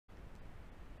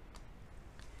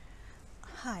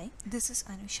Hi, this is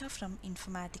Anusha from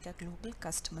Informatica Global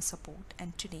Customer Support,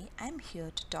 and today I'm here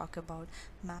to talk about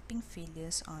mapping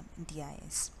failures on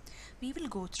DIS. We will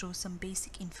go through some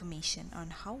basic information on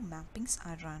how mappings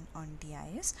are run on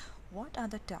DIS, what are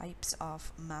the types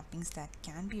of mappings that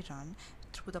can be run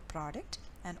through the product,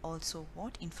 and also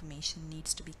what information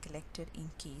needs to be collected in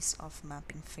case of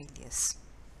mapping failures.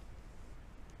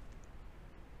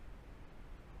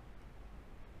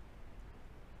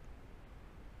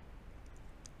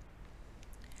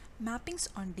 Mappings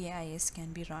on DIS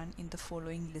can be run in the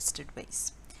following listed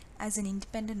ways. As an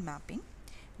independent mapping,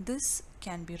 this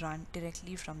can be run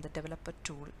directly from the developer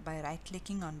tool by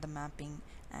right-clicking on the mapping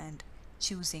and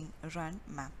choosing Run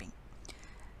Mapping.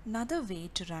 Another way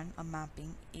to run a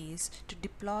mapping is to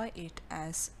deploy it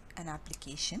as an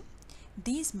application.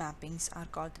 These mappings are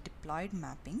called the deployed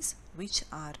mappings, which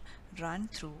are run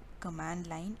through command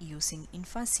line using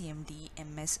infacmd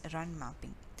ms run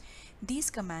mapping.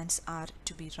 These commands are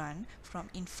to be run from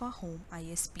InfaHome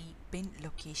ISP bin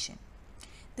location.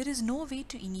 There is no way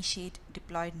to initiate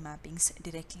deployed mappings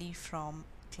directly from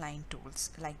client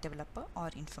tools like Developer or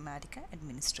Informatica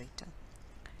Administrator.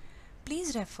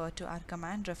 Please refer to our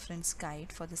command reference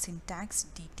guide for the syntax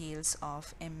details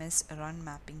of ms run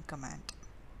mapping command.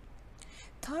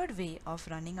 Third way of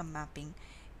running a mapping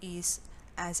is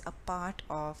as a part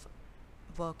of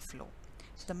workflow.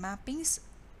 So the mappings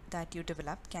that you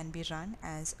develop can be run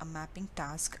as a mapping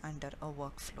task under a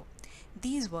workflow.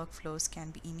 These workflows can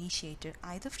be initiated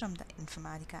either from the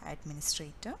Informatica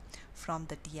Administrator, from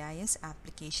the DIS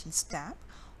Applications tab,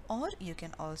 or you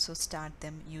can also start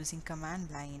them using command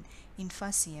line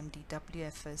infacmd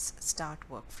wfs start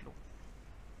workflow.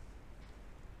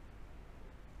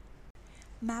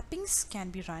 Mappings can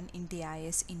be run in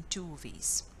DIS in two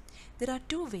ways. There are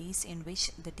two ways in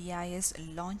which the DIS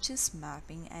launches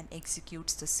mapping and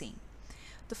executes the same.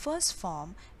 The first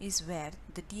form is where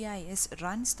the DIS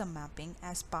runs the mapping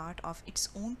as part of its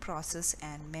own process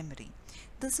and memory.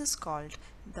 This is called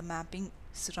the mapping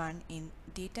run in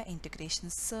data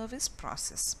integration service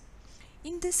process.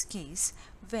 In this case,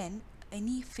 when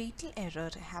any fatal error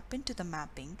happened to the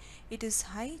mapping, it is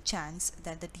high chance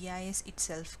that the DIS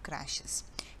itself crashes.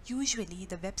 Usually,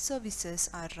 the web services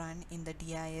are run in the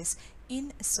DIS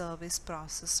in service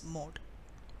process mode.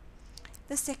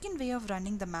 The second way of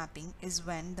running the mapping is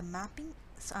when the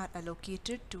mappings are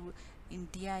allocated to in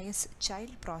DIS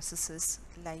child processes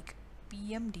like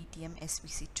PMDTM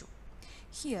SVC2.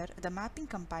 Here, the mapping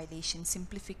compilation,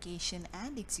 simplification,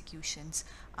 and executions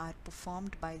are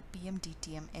performed by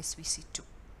PMDTM SVC2.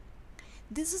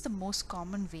 This is the most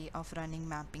common way of running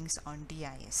mappings on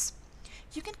DIS.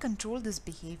 You can control this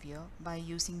behavior by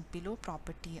using below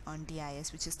property on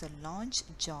DIS, which is the launch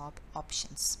job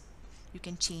options. You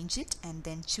can change it and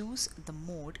then choose the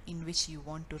mode in which you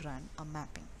want to run a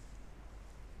mapping.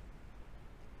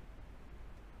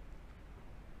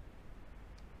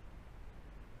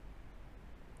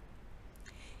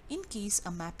 In case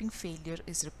a mapping failure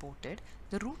is reported,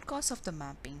 the root cause of the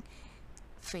mapping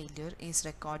failure is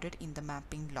recorded in the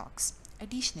mapping logs.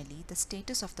 Additionally, the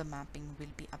status of the mapping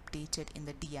will be updated in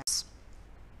the DIS.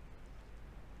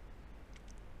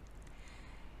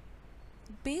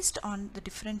 Based on the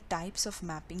different types of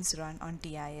mappings run on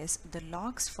DIS, the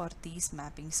logs for these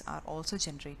mappings are also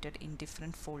generated in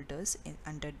different folders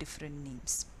under different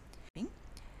names.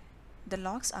 The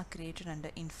logs are created under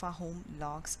InfaHome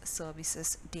Logs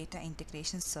Services Data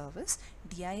Integration Service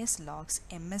DIS Logs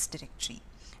MS directory,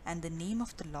 and the name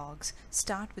of the logs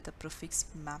start with the prefix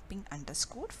mapping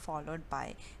underscore followed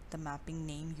by the mapping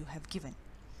name you have given.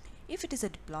 If it is a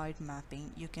deployed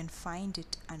mapping, you can find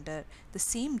it under the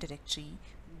same directory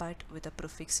but with the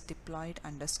prefix deployed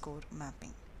underscore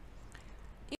mapping.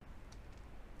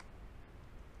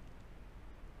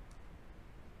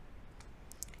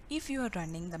 If you are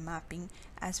running the mapping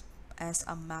as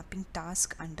a mapping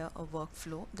task under a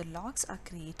workflow, the logs are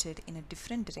created in a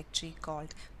different directory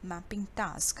called mapping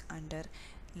task under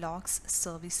logs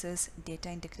services data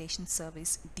integration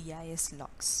service DIS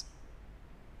logs.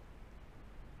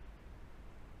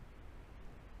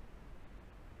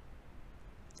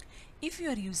 If you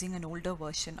are using an older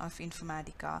version of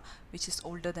Informatica, which is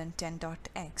older than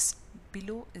 10.x,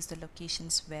 below is the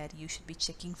locations where you should be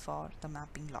checking for the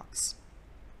mapping logs.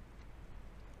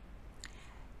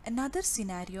 Another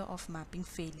scenario of mapping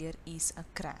failure is a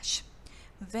crash.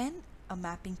 When a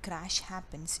mapping crash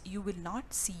happens, you will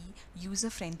not see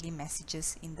user-friendly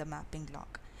messages in the mapping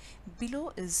log.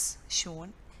 Below is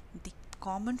shown the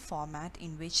common format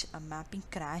in which a mapping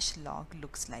crash log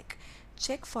looks like.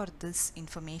 Check for this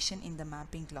information in the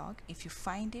mapping log. If you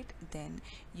find it, then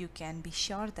you can be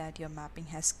sure that your mapping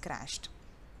has crashed.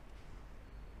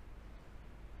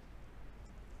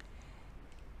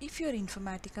 If your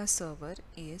Informatica server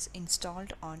is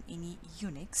installed on any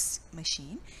Unix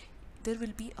machine, there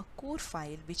will be a core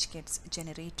file which gets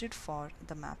generated for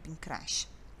the mapping crash.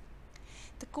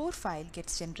 The core file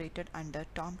gets generated under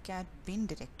Tomcat bin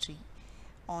directory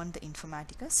on the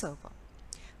Informatica server.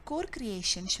 Core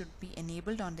creation should be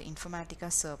enabled on the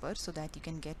Informatica server so that you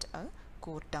can get a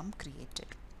core dump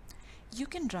created. You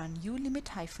can run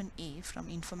ulimit-a from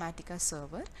Informatica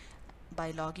server by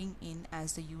logging in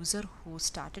as the user who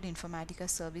started Informatica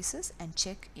services and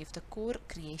check if the core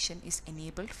creation is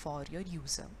enabled for your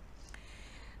user.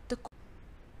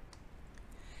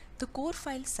 The core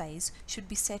file size should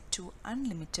be set to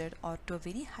unlimited or to a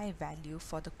very high value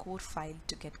for the core file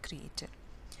to get created.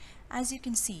 As you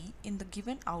can see in the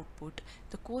given output,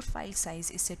 the core file size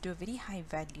is set to a very high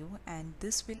value, and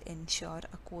this will ensure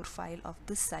a core file of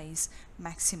this size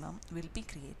maximum will be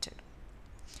created.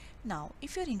 Now,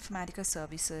 if your Informatica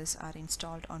services are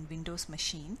installed on Windows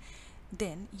machine,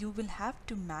 then you will have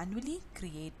to manually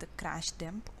create the crash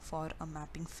dump for a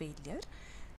mapping failure.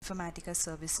 Informatica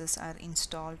services are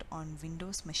installed on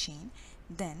Windows machine,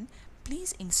 then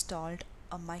please install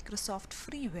a Microsoft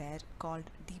freeware called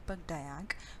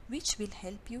DebugDiag, which will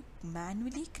help you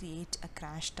manually create a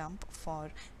crash dump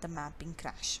for the mapping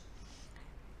crash.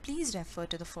 Please refer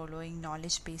to the following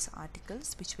knowledge base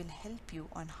articles which will help you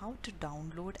on how to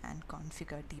download and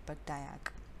configure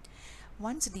DebugDiag.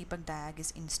 Once DebugDiag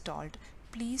is installed,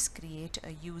 please create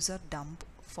a user dump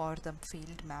for the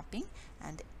failed mapping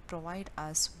and provide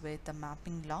us with the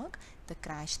mapping log, the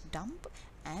crash dump,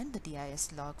 and the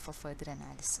DIS log for further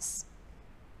analysis.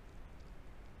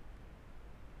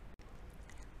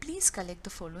 Please collect the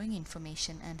following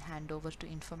information and hand over to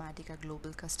Informatica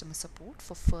Global Customer Support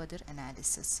for further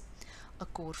analysis. A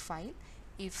core file,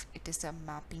 if it is a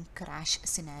mapping crash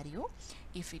scenario.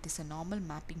 If it is a normal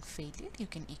mapping failure, you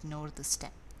can ignore this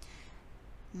step.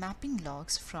 Mapping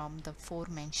logs from the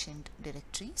aforementioned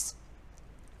directories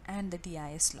and the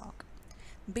DIS log.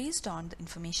 Based on the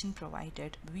information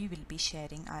provided, we will be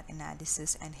sharing our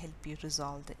analysis and help you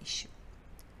resolve the issue.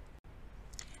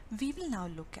 We will now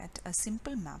look at a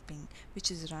simple mapping which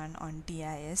is run on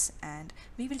DIS, and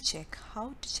we will check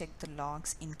how to check the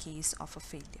logs in case of a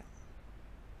failure.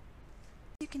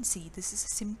 You can see this is a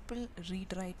simple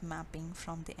read-write mapping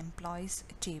from the employees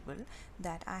table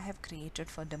that I have created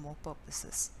for demo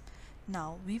purposes.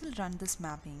 Now we will run this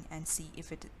mapping and see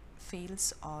if it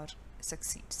fails or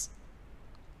succeeds.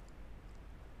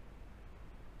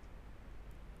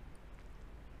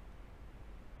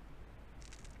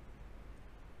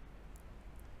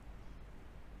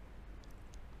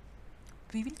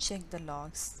 We will check the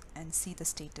logs and see the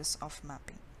status of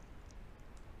mapping.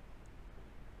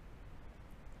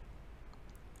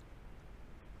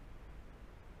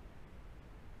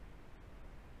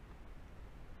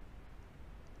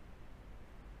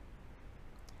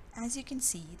 As you can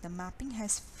see, the mapping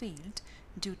has failed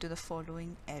due to the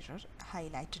following error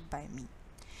highlighted by me.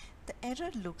 The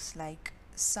error looks like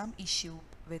some issue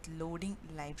with loading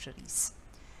libraries.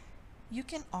 You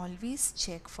can always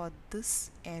check for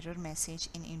this error message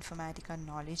in Informatica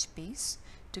knowledge base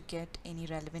to get any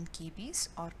relevant KBs,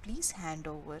 or please hand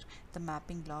over the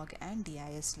mapping log and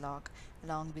DIS log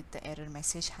along with the error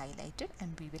message highlighted,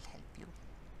 and we will help you.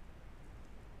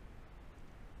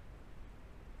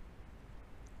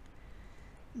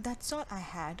 That's all I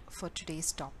had for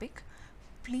today's topic.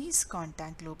 Please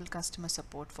contact Global Customer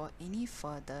Support for any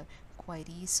further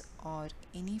queries or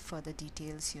any further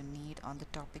details you need on the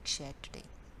topic shared today.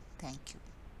 Thank you.